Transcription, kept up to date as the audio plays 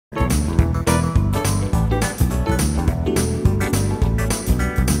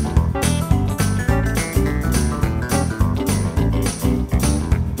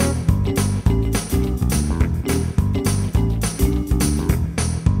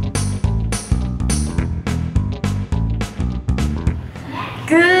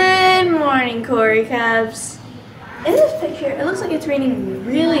Good morning, Corey Cubs. In this picture, it looks like it's raining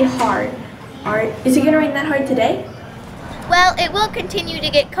really hard. Is it going to rain that hard today? Well, it will continue to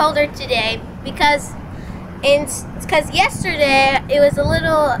get colder today because yesterday it was a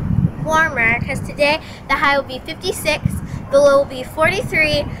little warmer, because today the high will be 56, the low will be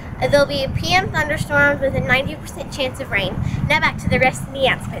 43, there'll be PM thunderstorms with a 90% chance of rain. Now back to the rest of the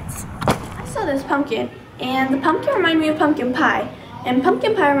announcements. I saw this pumpkin, and the pumpkin reminded me of pumpkin pie, and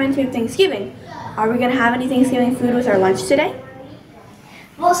pumpkin pie reminds me of Thanksgiving. Are we going to have any Thanksgiving food with our lunch today?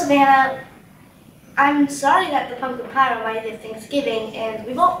 Well, Savannah, I'm sorry that the pumpkin pie reminded you of Thanksgiving, and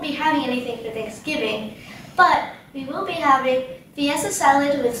we won't be having anything for Thanksgiving, but we will be having fiesta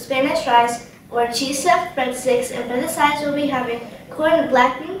salad with Spanish rice or cheese stuffed breadsticks, and for the sides we'll be having corn and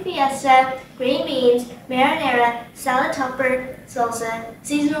black bean fiesta, green beans, marinara, salad topper, salsa,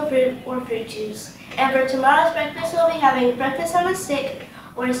 seasonal fruit, or fruit juice. And for tomorrow's breakfast we'll be having breakfast on a stick,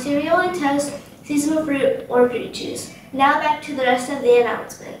 or cereal and toast, seasonal fruit, or fruit juice. Now back to the rest of the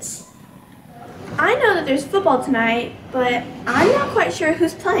announcements. I know that there's football tonight, but I'm not quite sure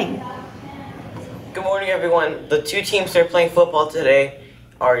who's playing. Good morning, everyone. The two teams that are playing football today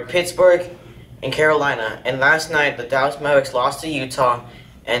are Pittsburgh and Carolina. And last night, the Dallas Mavericks lost to Utah.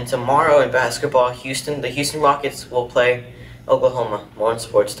 And tomorrow in basketball, the Houston Rockets will play Oklahoma. More on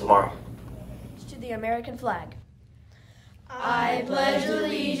sports tomorrow. To the American flag. I pledge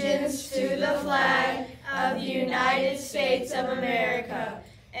allegiance to the flag of the United States of America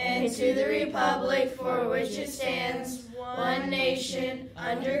and to the republic for which it stands, one nation,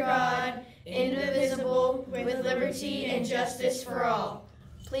 under God, indivisible, with liberty and justice for all.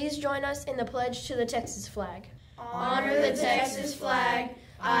 Please join us in the pledge to the Texas flag. Honor the Texas flag.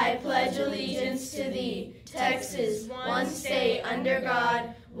 I pledge allegiance to thee, Texas, one state under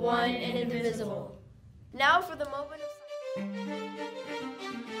God, one and indivisible. Now for the moment of silence.